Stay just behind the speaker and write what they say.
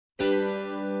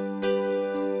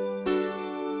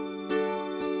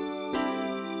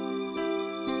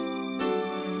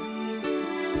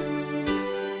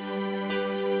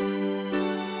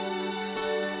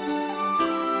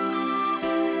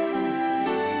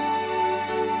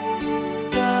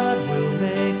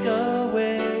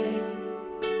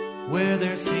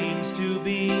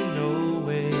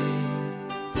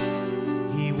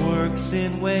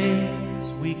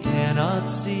cannot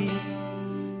see.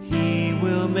 He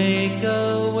will make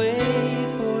a way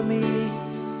for me.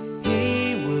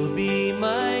 He will be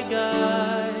my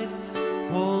guide,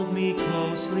 hold me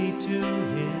closely to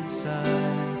his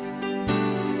side.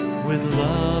 With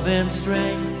love and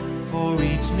strength for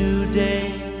each new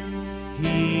day,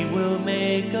 he will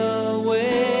make a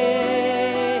way.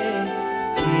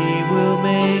 He will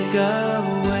make a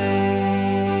way.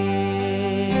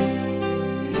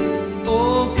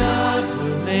 Oh, God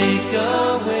will make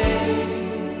a way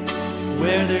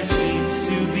where there seems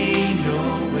to be no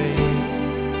way.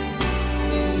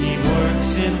 He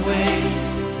works in ways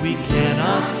we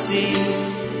cannot see.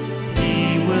 He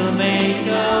will make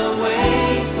a way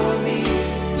for me.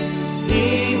 He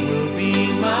will be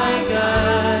my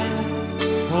guide,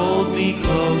 hold me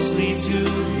closely to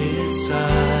his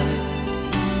side.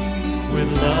 With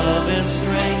love and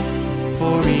strength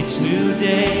for each new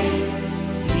day,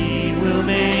 he will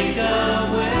make a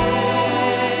way.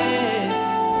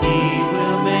 He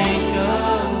will make a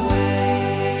way.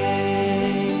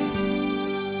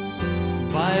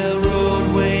 By a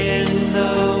roadway in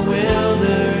the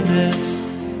wilderness,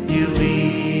 he'll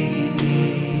lead me.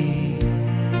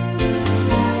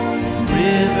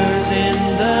 Rivers in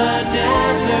the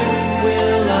desert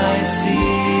will I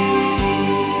see.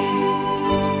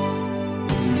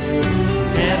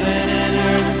 Heaven and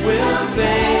earth will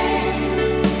fade,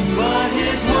 but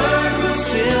his word will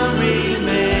still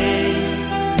remain.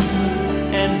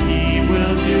 And he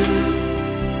will do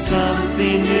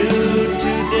something new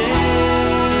today.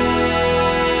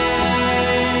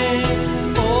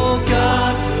 Oh,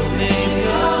 God will make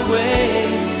a way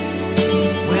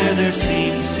where there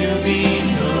seems to be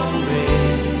no way.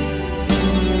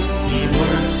 He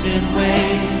works in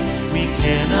ways we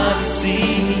cannot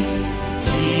see.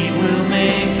 He will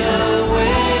make a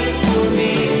way for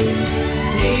me.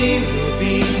 He will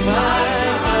be my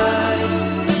guide,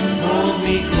 hold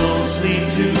me closely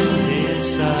to his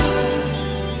side.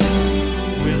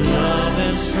 With love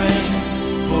and strength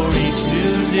for each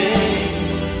new day,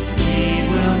 he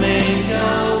will make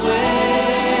a way.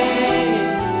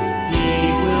 He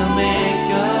will make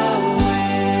a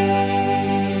way.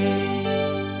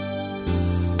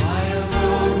 By a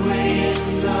roadway in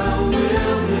the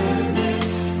wilderness,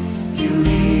 you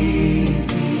lead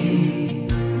me.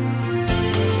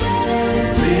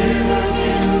 Rivers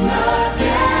in the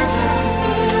desert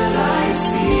will I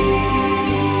see.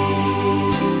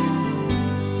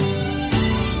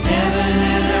 Heaven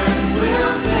and earth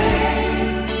will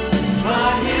fade,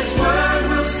 but his word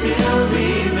will still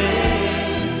remain.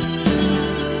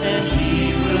 And he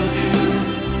will do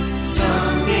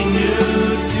something new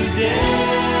today.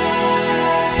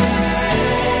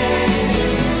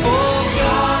 Oh,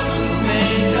 God will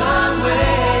make a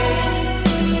way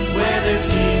where there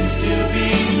seems to be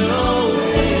no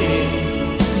way.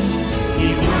 He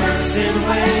works in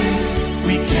ways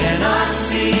we cannot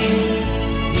see.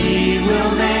 He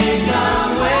will make a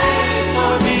way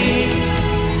for me.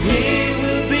 He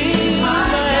will be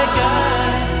my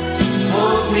guide,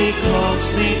 hold me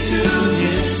closely to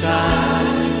his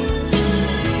side.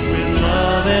 With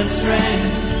love and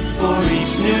strength for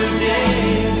each new day,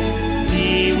 he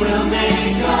will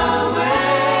make a way.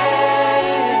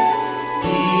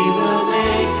 He will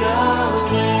make a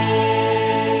way.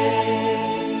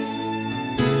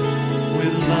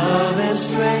 With love and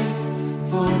strength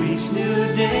for each new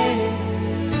day,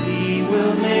 he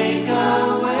will make a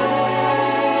way.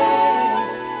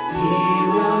 He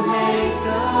will make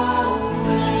a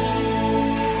way.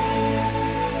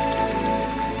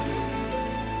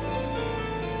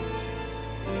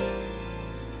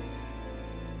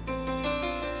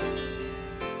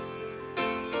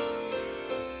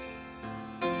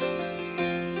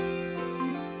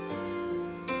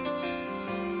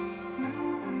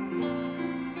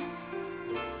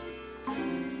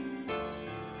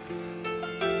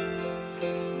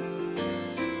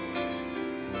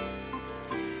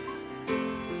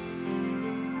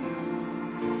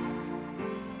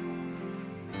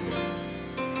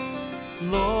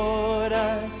 Lord,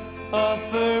 I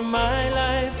offer my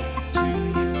life to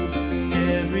you,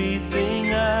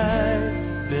 everything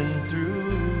I've been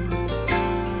through.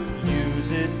 Use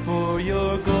it for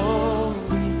your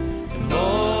glory.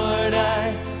 Lord,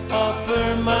 I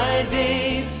offer my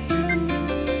days to you,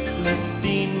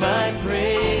 lifting my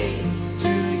praise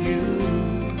to you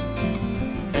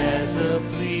as a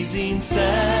pleasing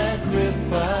sacrifice.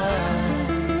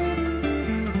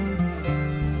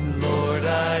 Lord,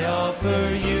 I offer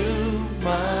you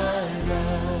my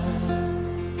life.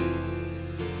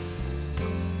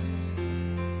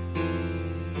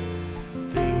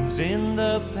 Things in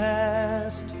the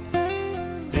past,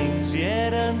 things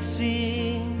yet unseen,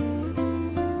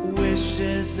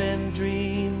 wishes and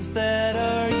dreams that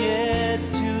are yet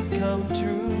to come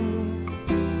true.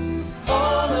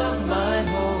 All of my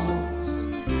hopes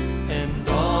and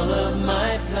all of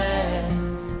my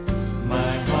plans,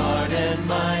 my heart and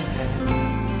my hands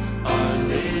are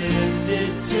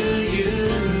lifted to you.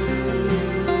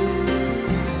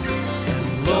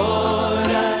 And Lord,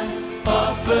 I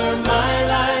offer my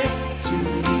life to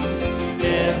you,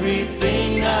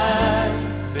 everything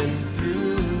I've been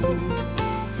through.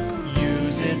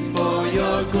 Use it for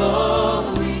your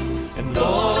glory. And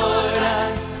Lord,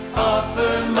 I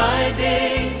offer my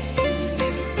days to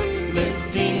you,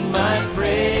 lifting my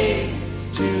praise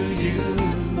to you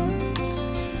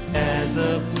as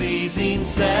a pleasing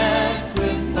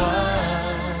sacrifice.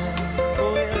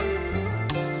 Oh yes,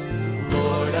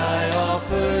 Lord, I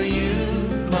offer you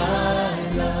my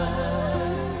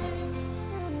life.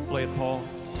 Play it, Paul.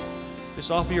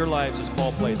 Just offer your lives as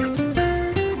Paul plays it.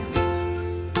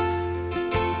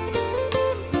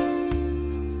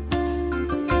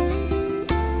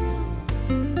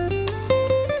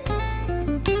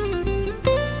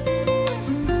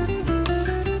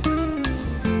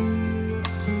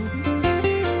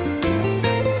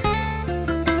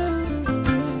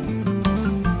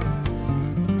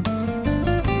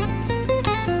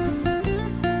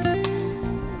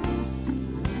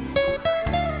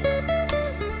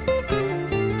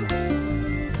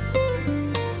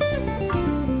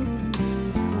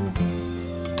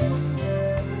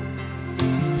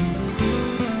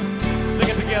 Sing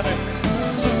it together.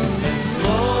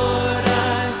 Lord,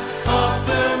 I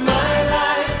offer my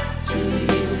life to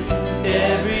you,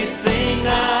 everything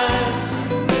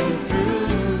I've been through.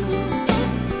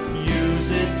 Use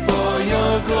it for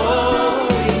your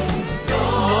glory.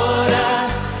 Lord, I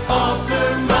offer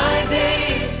my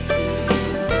days to you,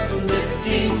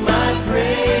 lifting my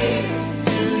praise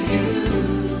to you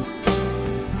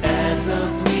as a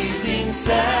pleasing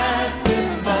sacrifice.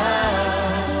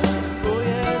 Oh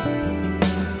yes,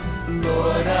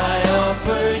 Lord, I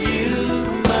offer you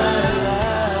my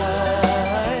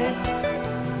life.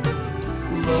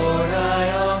 Lord,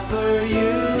 I offer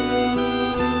you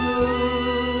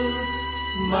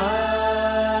my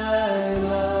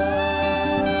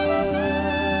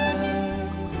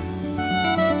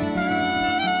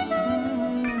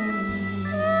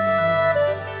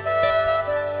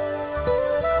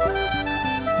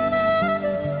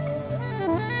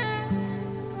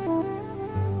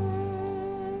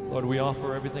Lord, we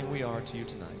offer everything we are to you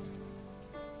tonight.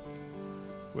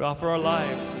 We offer our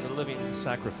lives as a living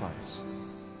sacrifice,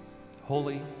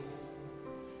 holy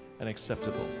and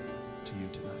acceptable to you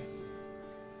tonight.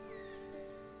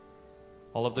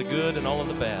 All of the good and all of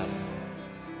the bad,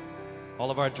 all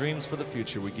of our dreams for the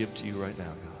future we give to you right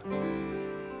now, God.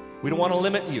 We don't want to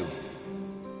limit you,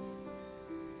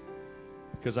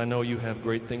 because I know you have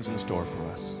great things in store for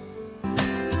us.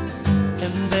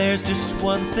 And there's just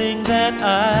one thing that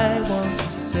I want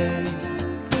to say.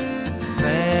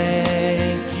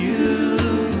 Thank you,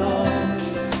 Lord.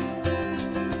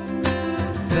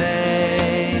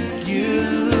 Thank you,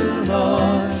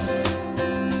 Lord,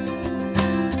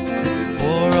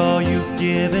 for all you've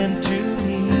given to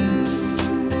me,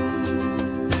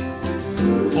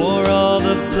 for all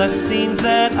the blessings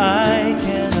that I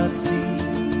cannot see.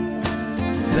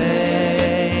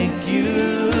 Thank you,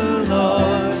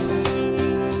 Lord.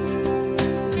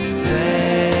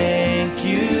 Thank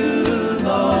you,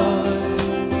 Lord.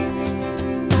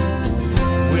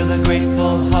 With a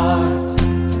grateful heart,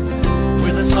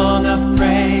 with a song of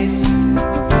praise,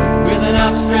 with an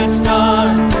outstretched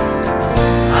arm,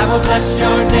 I will bless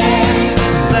your name.